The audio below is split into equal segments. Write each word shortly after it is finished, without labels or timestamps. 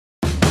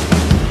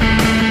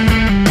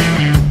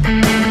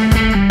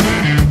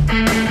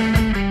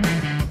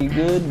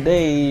Good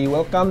day!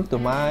 Welcome to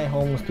my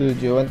home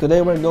studio, and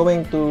today we're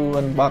going to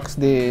unbox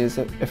this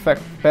effect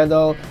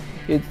pedal.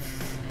 It's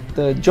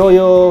the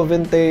Joyo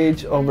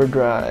Vintage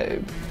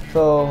Overdrive.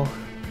 So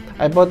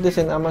I bought this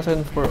in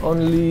Amazon for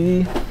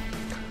only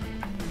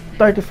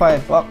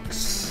 35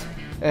 bucks,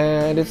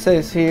 and it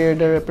says here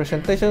the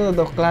representation of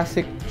the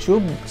classic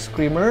tube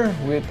screamer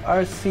with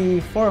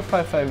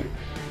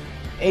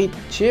RC4558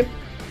 chip.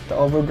 The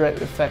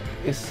overdrive effect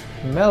is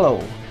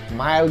mellow,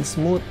 mild,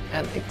 smooth,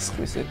 and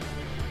exquisite.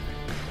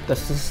 The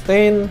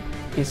sustain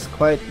is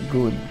quite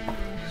good.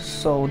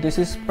 So this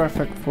is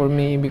perfect for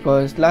me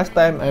because last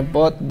time I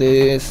bought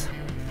this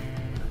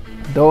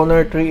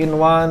donor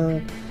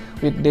 3-in-1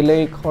 with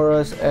delay,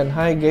 chorus, and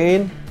high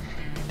gain.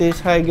 This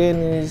high gain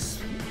is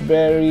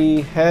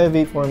very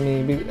heavy for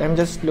me. I'm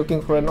just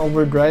looking for an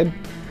overdrive,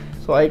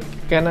 so I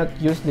cannot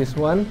use this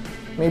one.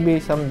 Maybe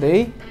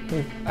someday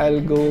if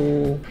I'll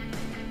go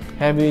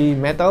heavy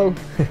metal.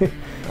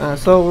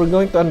 So we're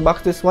going to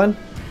unbox this one.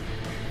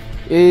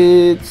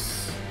 It's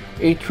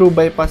a true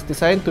bypass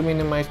design to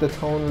minimize the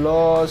tone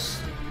loss.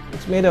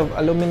 It's made of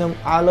aluminum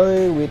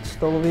alloy with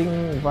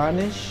stowing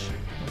varnish.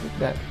 What is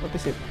that? What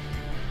is it?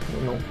 I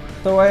don't know.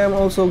 So I am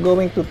also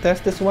going to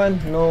test this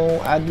one.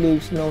 No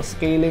ad-libs, no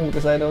scaling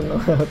because I don't know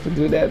how to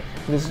do that.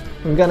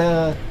 I'm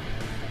gonna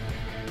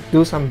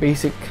do some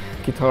basic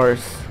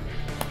guitars.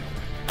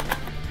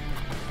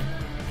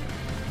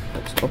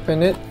 Let's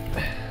open it.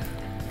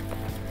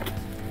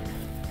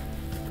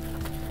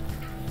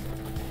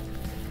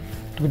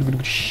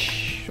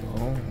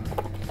 Oh,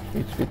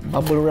 it's with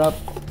bubble wrap.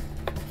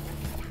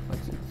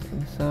 What's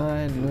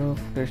inside? Look,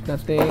 there's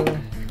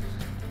nothing.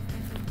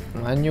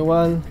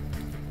 Manual.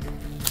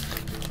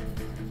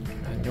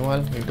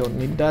 We don't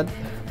need that.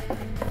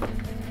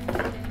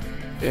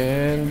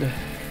 And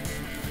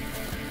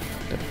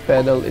the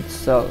pedal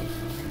itself,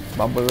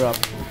 bubble wrap.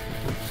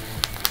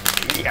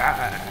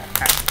 Yeah.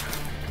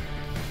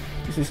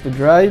 This is the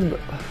drive,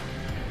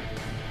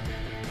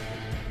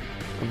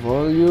 the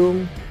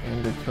volume,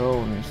 and the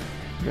tones.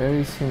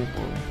 Very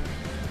simple.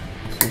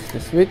 This is the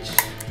switch,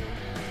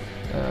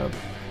 the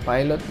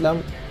pilot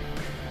lamp.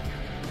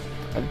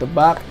 At the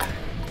back,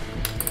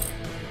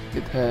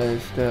 it has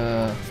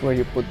where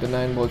you put the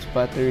 9 volts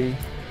battery,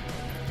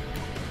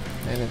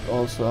 and it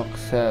also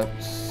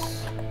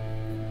accepts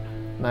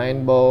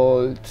 9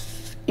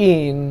 volts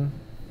in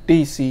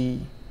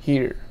DC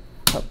here.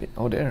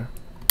 Oh, there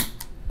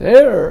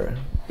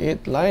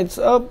it lights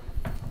up.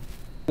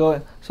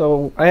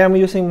 So I am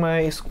using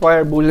my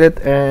Squire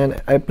bullet,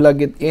 and I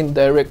plug it in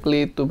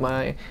directly to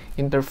my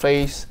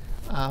interface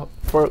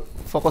for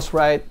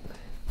Focusrite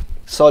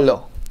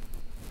Solo.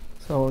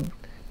 So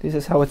this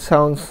is how it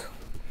sounds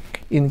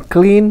in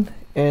clean,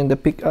 and the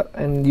pickup,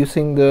 and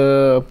using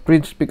the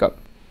bridge pickup,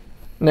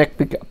 neck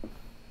pickup.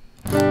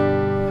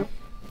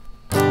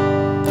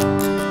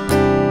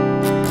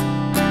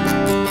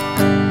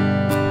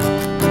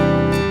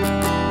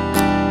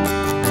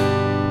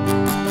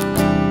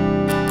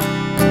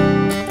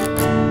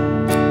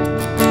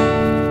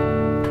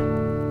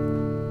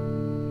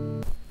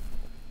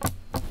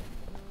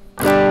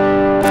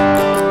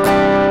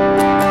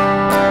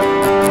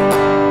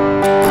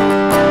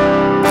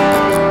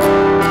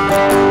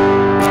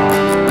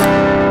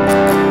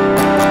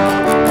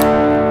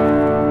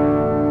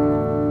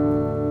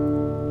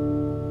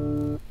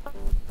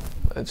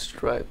 Let's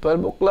try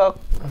 12 o'clock.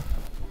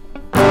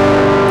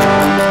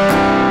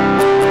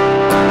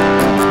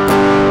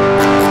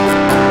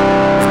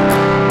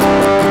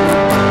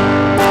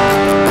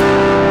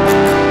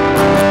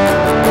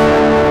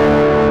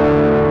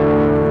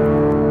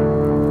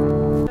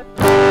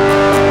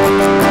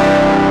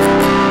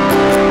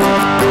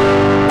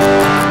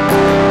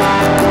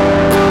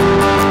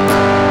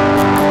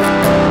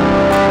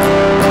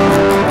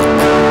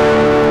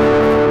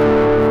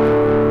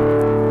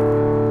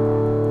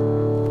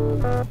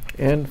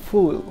 And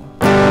full.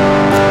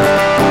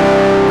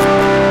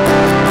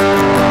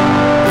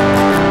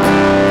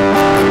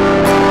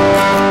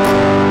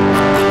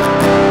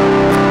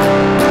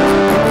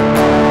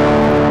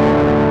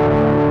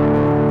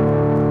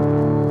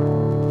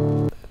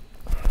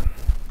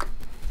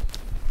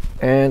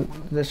 And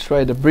let's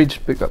try the bridge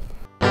pickup.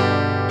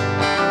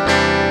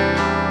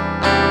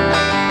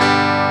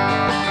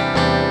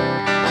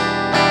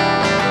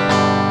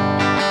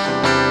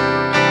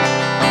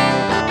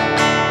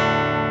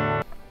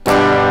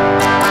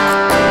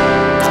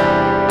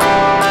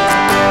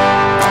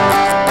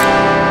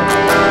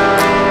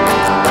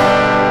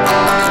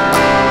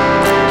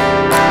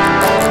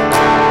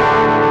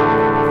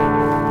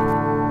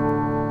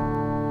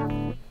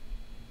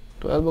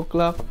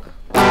 O'clock.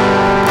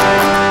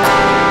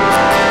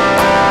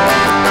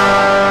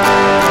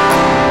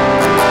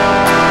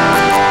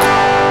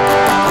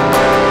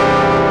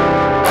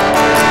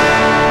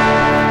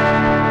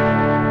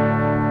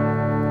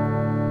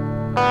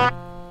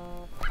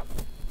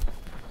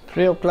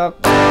 Three o'clock.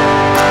 4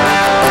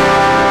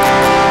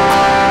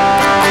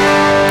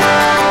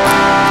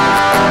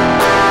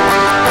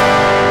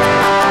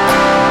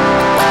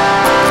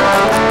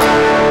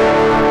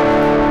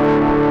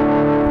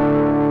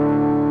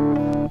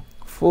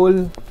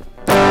 full.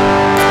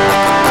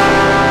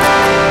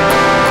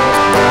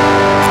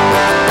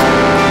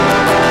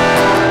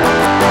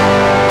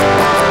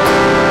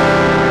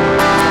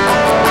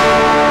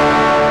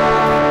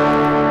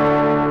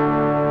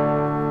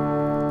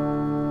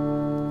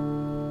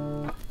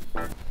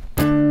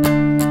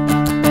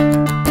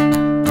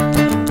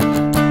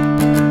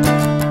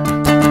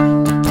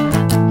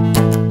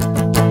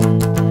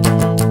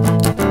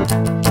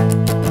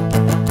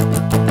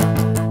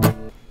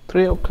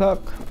 3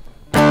 o'clock.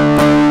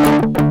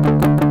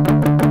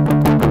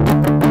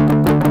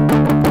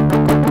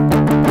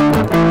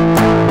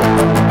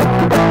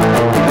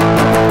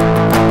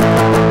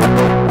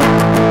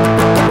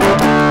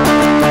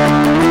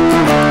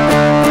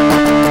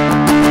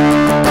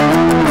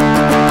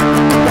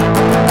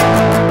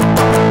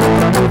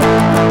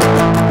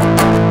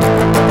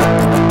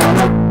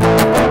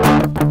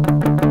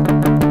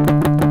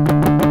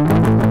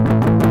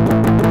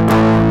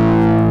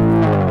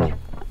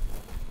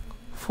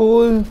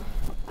 Full.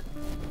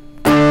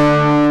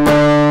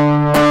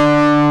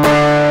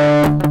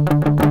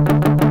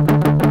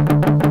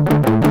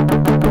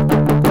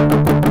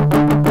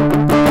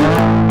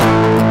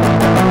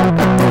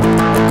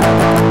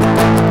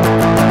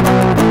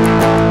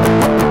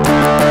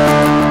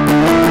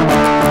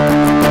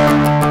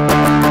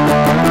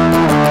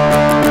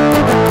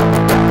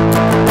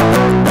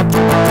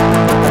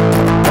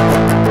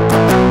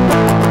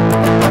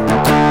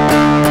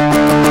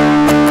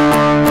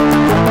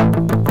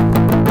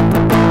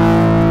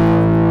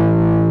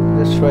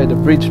 Try the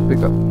bridge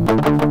pickup.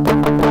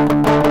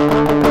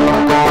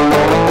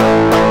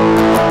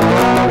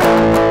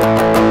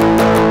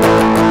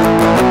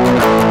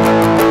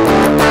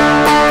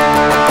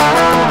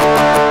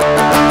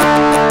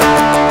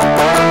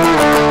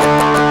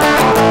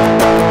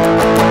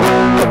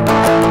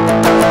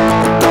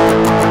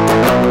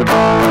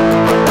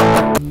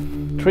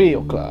 Three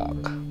o'clock.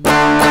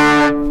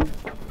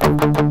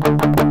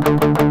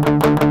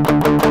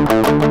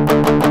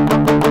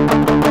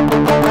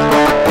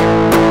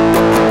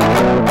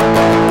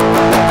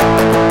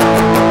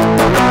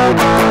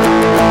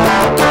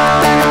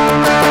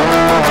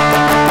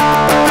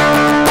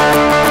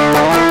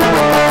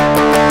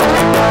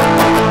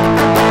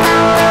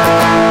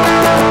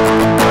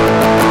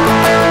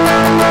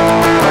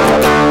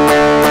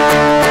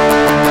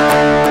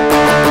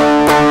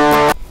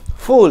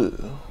 Full.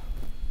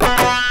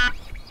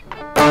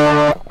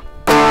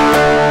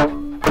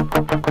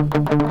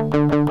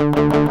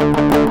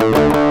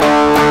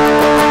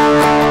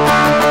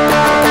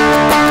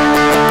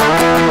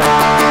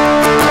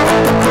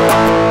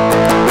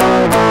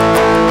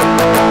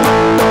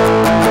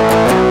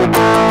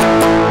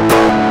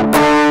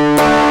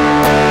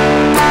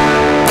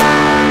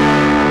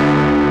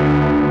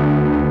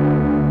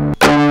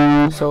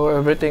 So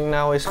everything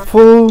now is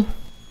full.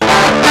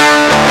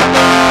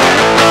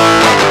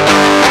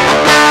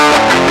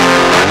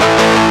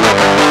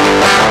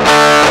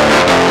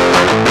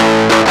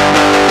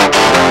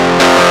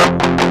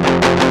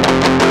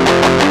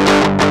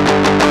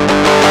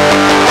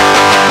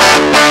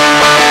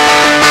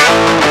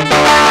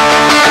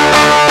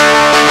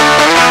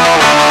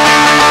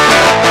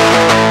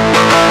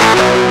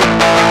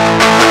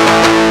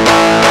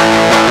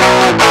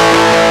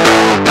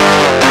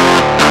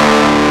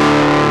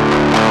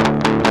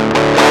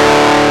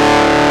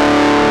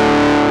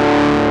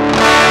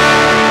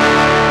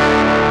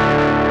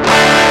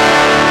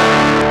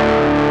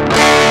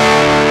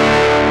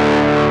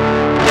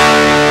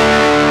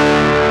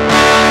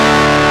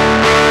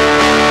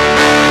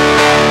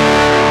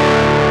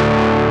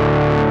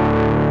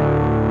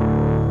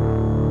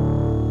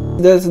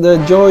 That's the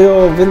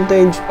Joyo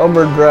Vintage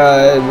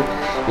Overdrive.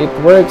 It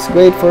works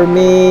great for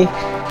me,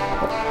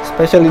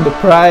 especially the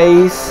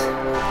price.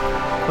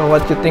 So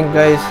what you think,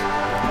 guys?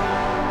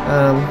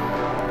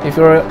 If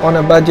you're on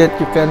a budget,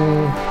 you can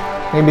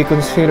maybe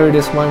consider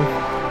this one.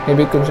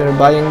 Maybe consider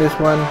buying this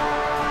one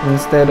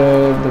instead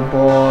of the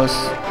Boss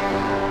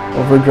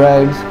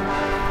Overdrives.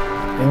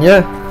 And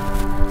yeah,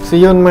 see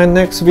you on my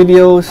next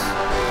videos.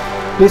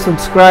 Please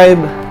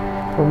subscribe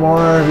for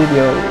more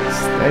videos.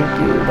 Thank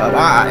you. Bye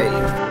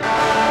bye.